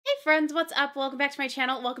friends, what's up? Welcome back to my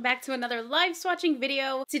channel. Welcome back to another live swatching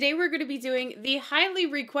video. Today we're going to be doing the highly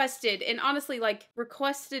requested, and honestly like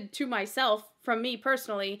requested to myself from me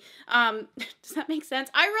personally. Does that make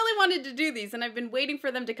sense? I really wanted to do these and I've been waiting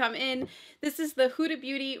for them to come in. This is the Huda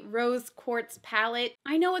Beauty Rose Quartz palette.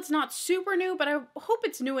 I know it's not super new, but I hope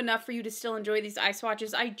it's new enough for you to still enjoy these eye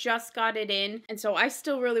swatches. I just got it in, and so I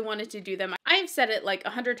still really wanted to do them. I've said it like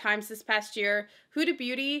 100 times this past year. Huda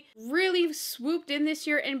Beauty really swooped in this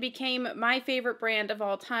year and became my favorite brand of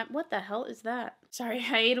all time. What the hell is that? Sorry,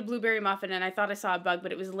 I ate a blueberry muffin and I thought I saw a bug,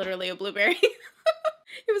 but it was literally a blueberry.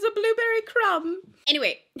 It was a blueberry crumb.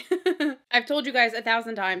 Anyway, I've told you guys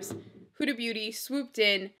 1,000 times, Huda Beauty swooped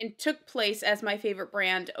in and took place as my favorite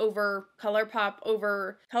brand over ColourPop.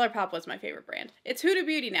 ColourPop was my favorite brand. It's Huda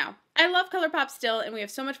Beauty now. I love ColourPop still, and we have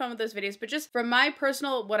so much fun with those videos, but just from my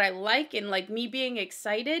personal, what I like and like me being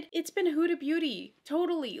excited, it's been Huda Beauty.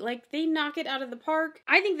 Totally. Like, they knock it out of the park.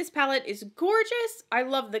 I think this palette is gorgeous. I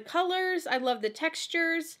love the colors. I love the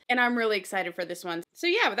textures, and I'm really excited for this one. So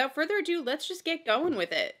yeah, without further ado, let's just get going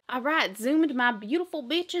with it. All right, zoomed my beautiful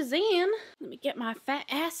bitches in. Let me get my fat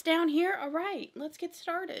ass down here. All right, let's get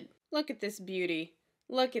started. Look at this beauty.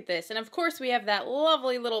 Look at this. And of course we have that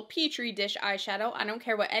lovely little Petri dish eyeshadow. I don't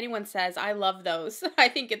care what anyone says. I love those. I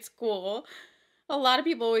think it's cool. A lot of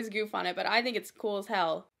people always goof on it, but I think it's cool as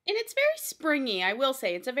hell. And it's very springy, I will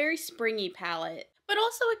say. It's a very springy palette. But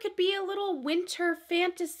also it could be a little winter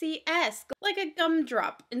fantasy-esque, like a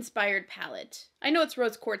gumdrop inspired palette. I know it's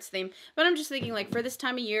rose quartz theme, but I'm just thinking like for this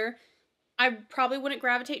time of year, I probably wouldn't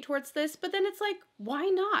gravitate towards this, but then it's like, why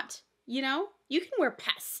not? You know? You can wear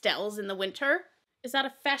pastels in the winter. Is that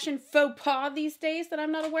a fashion faux pas these days that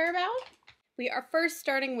I'm not aware about? We are first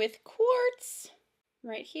starting with quartz,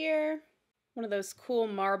 right here. One of those cool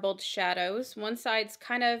marbled shadows. One side's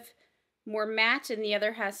kind of more matte and the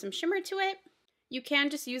other has some shimmer to it. You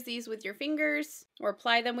can just use these with your fingers or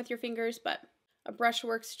apply them with your fingers, but a brush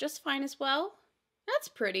works just fine as well. That's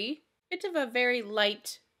pretty. Bit of a very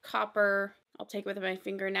light copper. I'll take it with my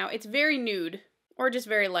finger now. It's very nude. Or just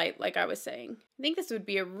very light, like I was saying. I think this would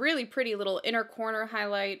be a really pretty little inner corner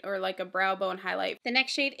highlight or like a brow bone highlight. The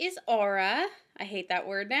next shade is Aura. I hate that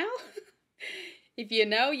word now. If you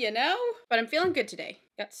know, you know. But I'm feeling good today.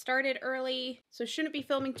 Got started early, so shouldn't be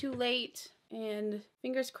filming too late. And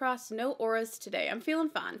fingers crossed, no auras today. I'm feeling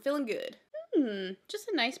fine, feeling good. Just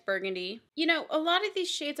a nice burgundy. You know, a lot of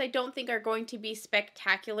these shades I don't think are going to be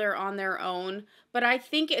spectacular on their own, but I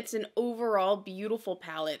think it's an overall beautiful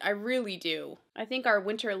palette. I really do. I think our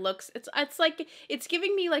winter looks, it's like, it's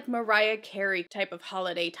giving me like Mariah Carey type of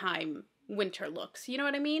holiday time winter looks. You know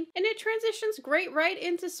what I mean? And it transitions great right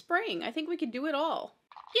into spring. I think we could do it all.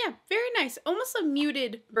 Yeah, very nice. Almost a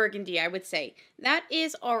muted burgundy, I would say. That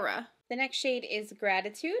is Aura. The next shade is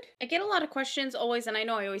Gratitude. I get a lot of questions always, and I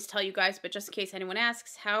know I always tell you guys, but just in case anyone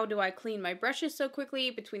asks, how do I clean my brushes so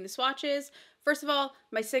quickly between the swatches? First of all,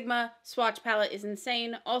 my Sigma swatch palette is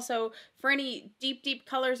insane. Also, for any deep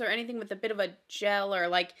colors or anything with a bit of a gel or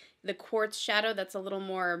like the quartz shadow that's a little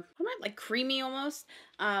more, like creamy almost,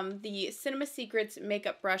 the Cinema Secrets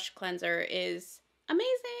Makeup Brush Cleanser is amazing.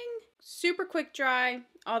 Super quick dry,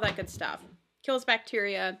 all that good stuff. Kills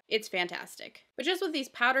bacteria. It's fantastic. But just with these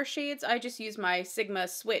powder shades, I just use my Sigma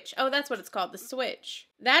Switch. Oh, that's what it's called, the Switch.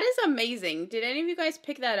 That is amazing. Did any of you guys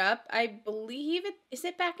pick that up? I believe it. Is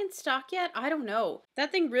it back in stock yet? I don't know.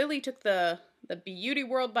 That thing really took the beauty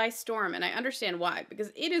world by storm, and I understand why,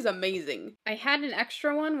 because it is amazing. I had an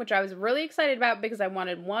extra one, which I was really excited about because I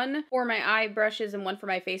wanted one for my eye brushes and one for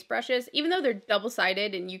my face brushes, even though they're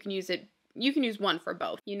double-sided and you can use it. You can use one for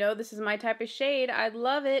both. You know, this is my type of shade. I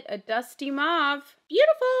love it. A dusty mauve.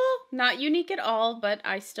 Beautiful. Not unique at all, but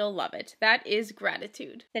I still love it. That is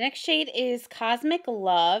Gratitude. The next shade is Cosmic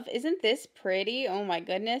Love. Isn't this pretty? Oh my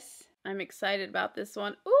goodness. I'm excited about this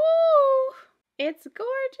one. Ooh, it's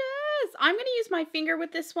gorgeous. I'm going to use my finger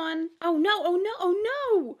with this one. Oh no, oh no,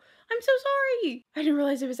 oh no. I'm so sorry. I didn't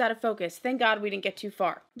realize it was out of focus. Thank God we didn't get too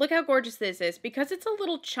far. Look how gorgeous this is. Because it's a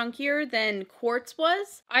little chunkier than quartz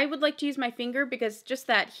was, I would like to use my finger because just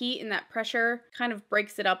that heat and that pressure kind of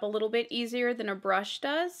breaks it up a little bit easier than a brush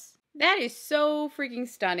does. That is so freaking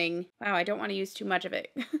stunning. Wow, I don't want to use too much of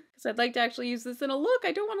it because I'd like to actually use this in a look.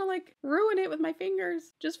 I don't want to like ruin it with my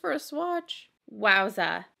fingers just for a swatch.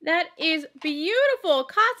 Wowza. That is beautiful.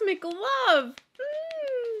 Cosmic Love.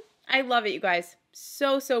 I love it, you guys.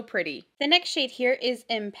 So pretty. The next shade here is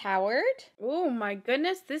Empowered. Oh my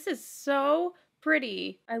goodness, this is so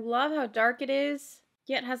pretty. I love how dark it is,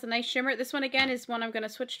 yet has a nice shimmer. This one again is one I'm going to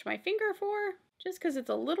switch to my finger for, just because it's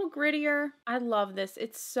a little grittier. I love this.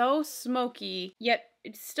 It's so smoky, yet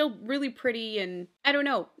it's still really pretty, and I don't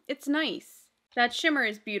know, it's nice. That shimmer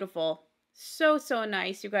is beautiful. So, so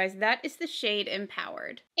nice, you guys. That is the shade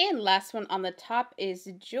Empowered. And last one on the top is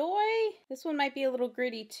Joy. This one might be a little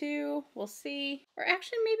gritty too. We'll see. Or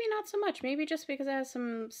actually, maybe not so much. Maybe just because it has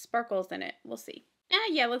some sparkles in it. We'll see.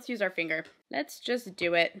 Yeah, let's use our finger. Let's just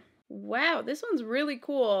do it. Wow, this one's really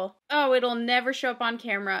cool. Oh, it'll never show up on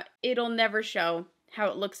camera. It'll never show how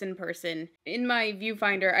it looks in person. In my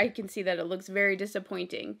viewfinder, I can see that it looks very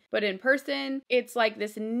disappointing. But in person, it's like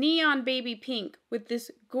this neon baby pink with this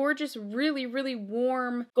gorgeous, really, really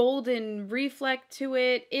warm golden reflect to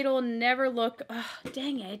it. It'll never look, oh,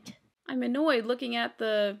 dang it. I'm annoyed looking at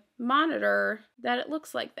the monitor that it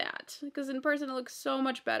looks like that, because in person it looks so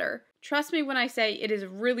much better. Trust me when I say it is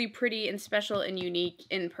really pretty and special and unique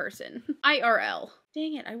in person. IRL.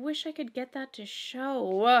 Dang it, I wish I could get that to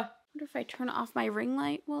show. I wonder if I turn off my ring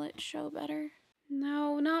light, will it show better?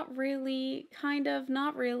 No, not really. Kind of,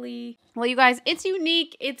 not really. Well, you guys, it's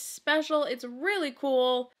unique, it's special, it's really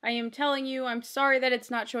cool. I am telling you, I'm sorry that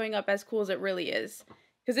it's not showing up as cool as it really is,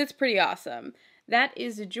 because it's pretty awesome. That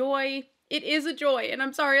is Joy. It is a joy, and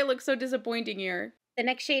I'm sorry it looks so disappointing here. The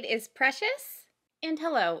next shade is Precious. And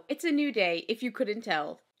hello, it's a new day, if you couldn't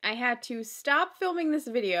tell. I had to stop filming this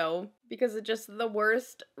video because of just the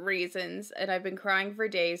worst reasons, and I've been crying for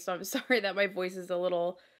days, so I'm sorry that my voice is a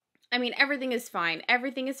little... I mean, everything is fine.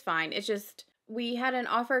 Everything is fine. It's just, we had an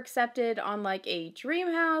offer accepted on, like, a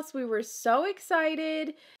dream house. We were so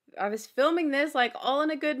excited. I was filming this, like, all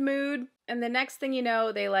in a good mood. And the next thing you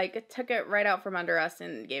know, they, like, took it right out from under us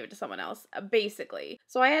and gave it to someone else, basically.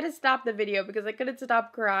 So I had to stop the video because I couldn't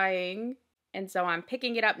stop crying. And so I'm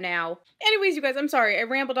picking it up now. Anyways, you guys, I'm sorry. I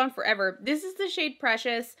rambled on forever. This is the shade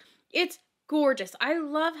Precious. It's gorgeous. I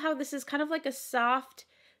love how this is kind of like a soft,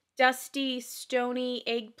 dusty, stony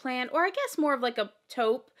eggplant, or I guess more of like a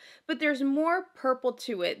taupe, but there's more purple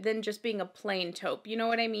to it than just being a plain taupe. You know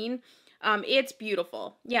what I mean? It's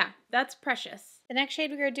beautiful. Yeah, that's Precious. The next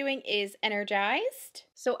shade we are doing is Energized.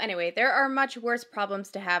 So anyway, there are much worse problems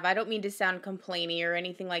to have. I don't mean to sound complainy or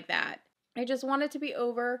anything like that. I just want it to be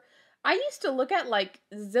over. I used to look at like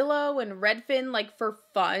Zillow and Redfin like for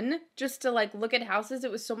fun, just to like look at houses. It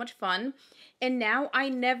was so much fun. And now I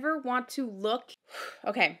never want to look.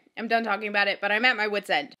 Okay, I'm done talking about it, but I'm at my wit's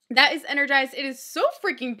end. That is Energized. It is so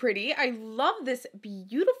freaking pretty. I love this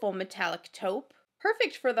beautiful metallic taupe.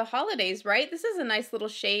 Perfect for the holidays, right? This is a nice little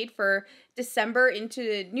shade for December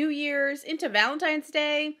into New Year's, into Valentine's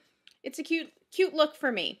Day. It's a cute look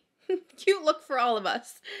for me. Cute look for all of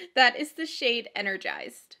us. That is the shade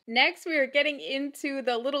Energized. Next, we are getting into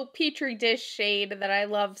the little petri dish shade that I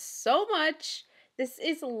love so much. This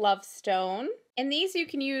is Lovestone. And these you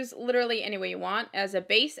can use literally any way you want. As a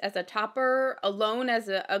base, as a topper, alone as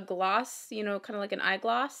a gloss, you know, kind of like an eye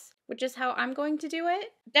gloss, which is how I'm going to do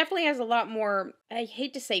it. Definitely has a lot more, I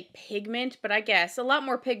hate to say pigment, but I guess a lot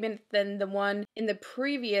more pigment than the one in the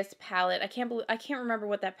previous palette. I can't remember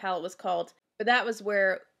what that palette was called, but that was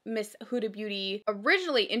where Miss Huda Beauty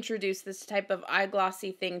originally introduced this type of eye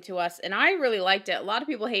glossy thing to us, and I really liked it. A lot of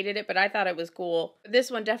people hated it, but I thought it was cool. This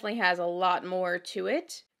one definitely has a lot more to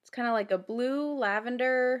it. It's kind of like a blue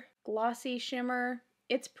lavender glossy shimmer.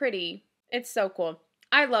 It's pretty. It's so cool.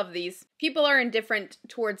 I love these. People are indifferent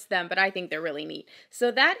towards them, but I think they're really neat. So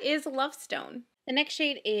that is Lovestone. The next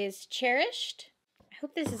shade is Cherished. I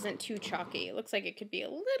hope this isn't too chalky. It looks like it could be a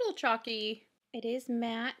little chalky. It is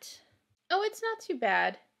matte. Oh, it's not too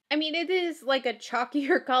bad. I mean, it is like a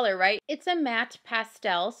chalkier color, right? It's a matte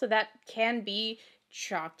pastel, so that can be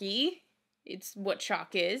chalky. It's what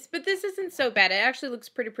chalk is, but this isn't so bad. It actually looks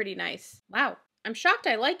pretty nice. Wow, I'm shocked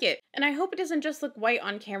I like it. And I hope it doesn't just look white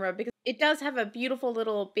on camera because it does have a beautiful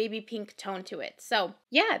little baby pink tone to it. So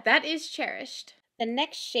yeah, that is Cherished. The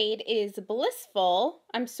next shade is Blissful.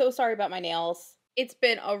 I'm so sorry about my nails. It's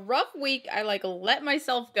been a rough week. I like let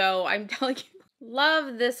myself go. I'm telling you.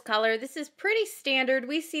 Love this color. This is pretty standard.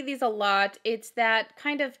 We see these a lot. It's that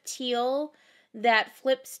kind of teal that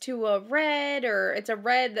flips to a red, or it's a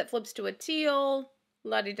red that flips to a teal.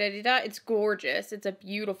 La-di-da-di-da. It's gorgeous. It's a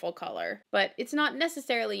beautiful color, but it's not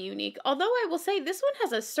necessarily unique. Although I will say this one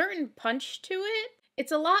has a certain punch to it.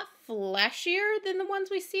 It's a lot flashier than the ones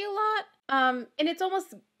we see a lot. And it's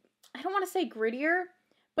almost, I don't want to say grittier,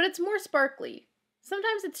 but it's more sparkly.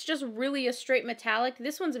 Sometimes it's just really a straight metallic.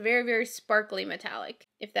 This one's very sparkly metallic,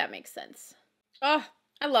 if that makes sense. Oh,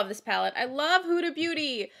 I love this palette. I love Huda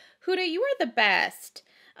Beauty. Huda, you are the best.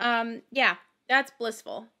 Yeah, that's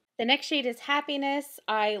Blissful. The next shade is Happiness.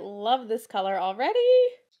 I love this color already.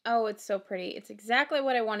 Oh, it's so pretty. It's exactly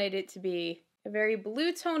what I wanted it to be. A very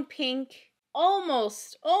blue tone pink.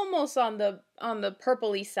 Almost on the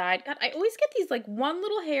purpley side. God, I always get these like one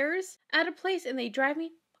little hairs out of place and they drive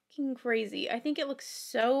me fucking crazy. I think it looks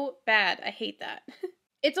so bad. I hate that.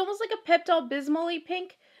 It's almost like a Pepto Bismol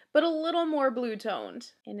pink, but a little more blue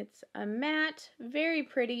toned. And it's a matte, very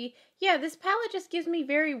pretty. Yeah, this palette just gives me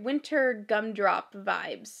very winter gumdrop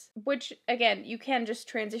vibes, which again, you can just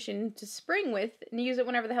transition to spring with and use it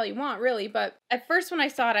whenever the hell you want, really. But at first when I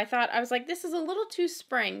saw it, I was like, this is a little too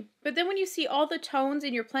spring. But then when you see all the tones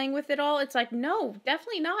and you're playing with it all, it's like, no,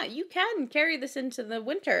 definitely not. You can carry this into the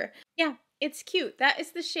winter. Yeah, it's cute. That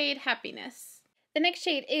is the shade Happiness. The next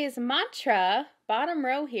shade is Mantra, bottom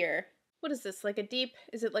row here. What is this, like a deep,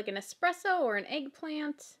 is it like an espresso or an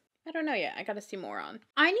eggplant? I don't know yet, I gotta see more on.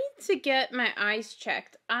 I need to get my eyes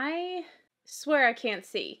checked. I swear I can't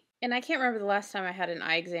see. And I can't remember the last time I had an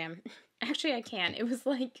eye exam. Actually, I can. It's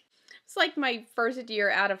like my first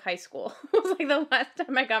year out of high school. It was like the last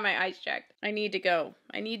time I got my eyes checked. I need to go.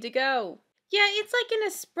 Yeah, it's like an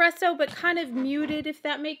espresso, but kind of muted, if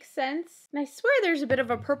that makes sense. And I swear there's a bit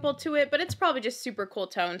of a purple to it, but it's probably just super cool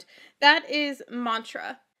toned. That is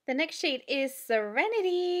Mantra. The next shade is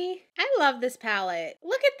Serenity. I love this palette.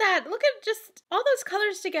 Look at that. Look at just all those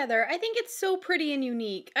colors together. I think it's so pretty and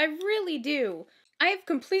unique. I really do. I have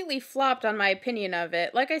completely flopped on my opinion of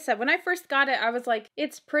it. Like I said, when I first got it, I was like,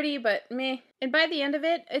 it's pretty, but meh. And by the end of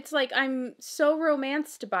it, it's like I'm so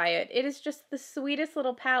romanced by it. It is just the sweetest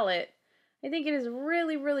little palette. I think it is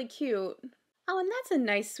really, really cute. Oh, and that's a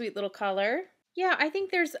nice, sweet little color. Yeah, I think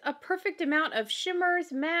there's a perfect amount of shimmers,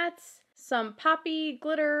 mattes, some poppy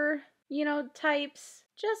glitter, you know, types.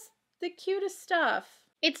 Just the cutest stuff.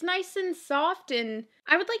 It's nice and soft, and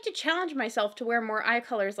I would like to challenge myself to wear more eye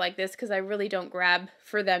colors like this because I really don't grab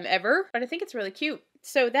for them ever, but I think it's really cute.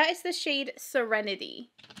 So that is the shade Serenity.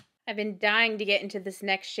 I've been dying to get into this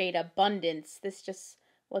next shade, Abundance. This just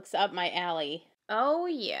looks up my alley. Oh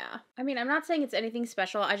yeah. I mean, I'm not saying it's anything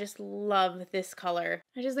special. I just love this color.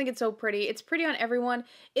 I just think it's so pretty. It's pretty on everyone.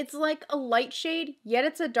 It's like a light shade, yet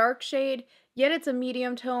it's a dark shade, yet it's a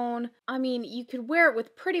medium tone. I mean, you could wear it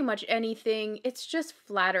with pretty much anything. It's just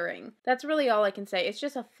flattering. That's really all I can say. It's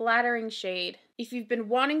just a flattering shade. If you've been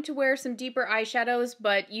wanting to wear some deeper eyeshadows,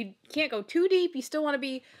 but you can't go too deep, you still want to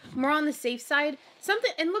be more on the safe side,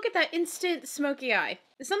 and look at that instant smoky eye.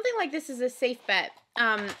 Something like this is a safe bet.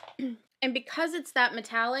 And because it's that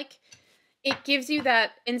metallic, it gives you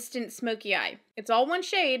that instant smoky eye. It's all one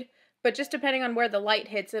shade, but just depending on where the light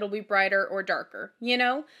hits, it'll be brighter or darker, you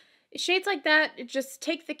know? Shades like that just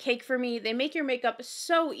take the cake for me. They make your makeup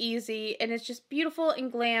so easy, and it's just beautiful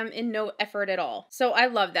and glam and no effort at all. So I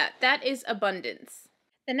love that. That is Abundance.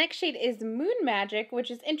 The next shade is Moon Magic,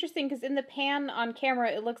 which is interesting because in the pan on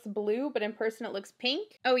camera it looks blue, but in person it looks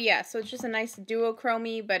pink. Oh yeah, so it's just a nice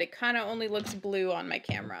duochrome, but it kind of only looks blue on my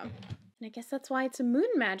camera. And I guess that's why it's a Moon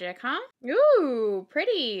Magic, huh? Ooh,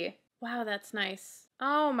 pretty. Wow, that's nice.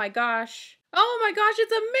 Oh my gosh. Oh my gosh,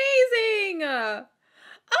 it's amazing! Ah!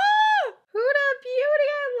 Huda Beauty,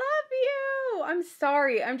 I love you! I'm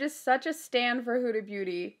sorry, I'm just such a stan for Huda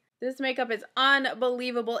Beauty. This makeup is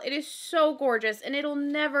unbelievable. It is so gorgeous, and it'll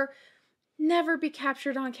never be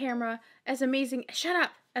captured on camera as amazing. Shut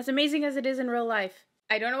up! As amazing as it is in real life.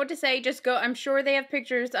 I don't know what to say, just go. I'm sure they have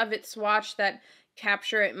pictures of it swatched that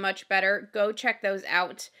capture it much better. Go check those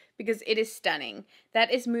out because it is stunning.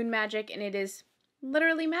 That is Moon Magic, and it is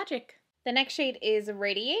literally magic. The next shade is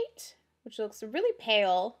Radiate, which looks really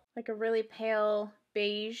pale, like a really pale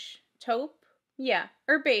beige taupe. Yeah,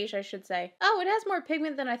 or beige, I should say. Oh, it has more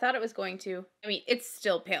pigment than I thought it was going to. I mean, it's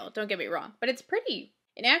still pale, don't get me wrong, but it's pretty.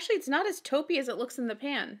 And actually, it's not as taupey as it looks in the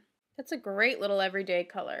pan. That's a great little everyday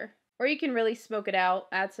color. Or you can really smoke it out,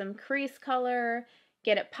 add some crease color,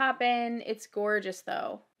 get it poppin'. It's gorgeous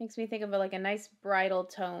though. Makes me think of like a nice bridal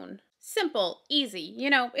tone. Simple, easy, you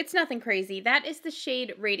know, it's nothing crazy. That is the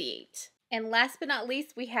shade Radiate. And last but not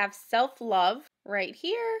least, we have Self Love right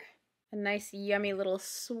here. A nice yummy little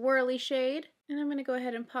swirly shade. And I'm going to go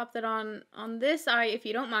ahead and pop that on this eye if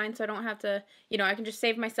you don't mind, so I don't have to, you know, I can just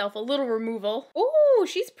save myself a little removal. Ooh,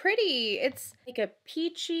 she's pretty. It's like a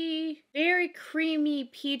peachy, very creamy,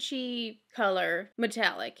 peachy color,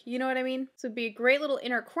 metallic. You know what I mean? So it'd be a great little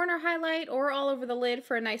inner corner highlight or all over the lid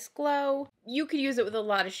for a nice glow. You could use it with a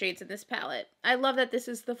lot of shades in this palette. I love that this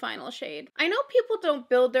is the final shade. I know people don't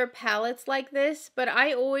build their palettes like this, but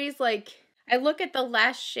I always I look at the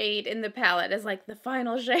last shade in the palette as like the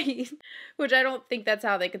final shade, which I don't think that's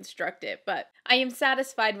how they construct it, but I am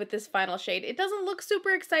satisfied with this final shade. It doesn't look super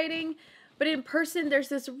exciting, but in person there's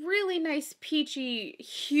this really nice peachy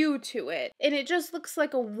hue to it, and it just looks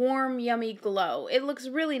like a warm, yummy glow. It looks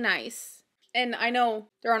really nice. And I know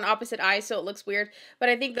they're on opposite eyes, so it looks weird, but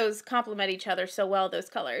I think those complement each other so well, those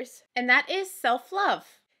colors. And that is Self Love.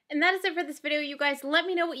 And that is it for this video, you guys. Let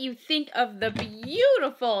me know what you think of the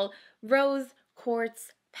beautiful Rose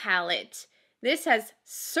Quartz palette. This has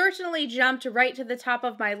certainly jumped right to the top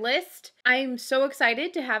of my list. I'm so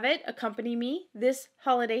excited to have it accompany me this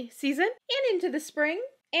holiday season and into the spring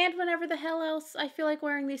and whenever the hell else I feel like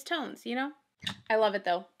wearing these tones, you know? I love it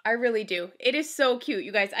though. I really do. It is so cute,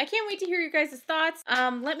 you guys. I can't wait to hear your guys' thoughts.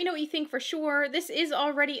 Let me know what you think for sure. This is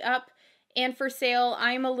already up and for sale.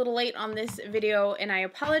 I'm a little late on this video and I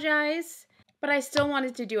apologize, but I still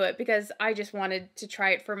wanted to do it because I just wanted to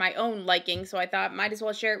try it for my own liking. So I thought might as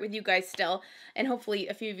well share it with you guys still. And hopefully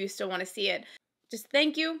a few of you still want to see it. Just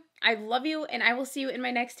thank you. I love you and I will see you in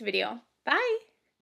my next video. Bye.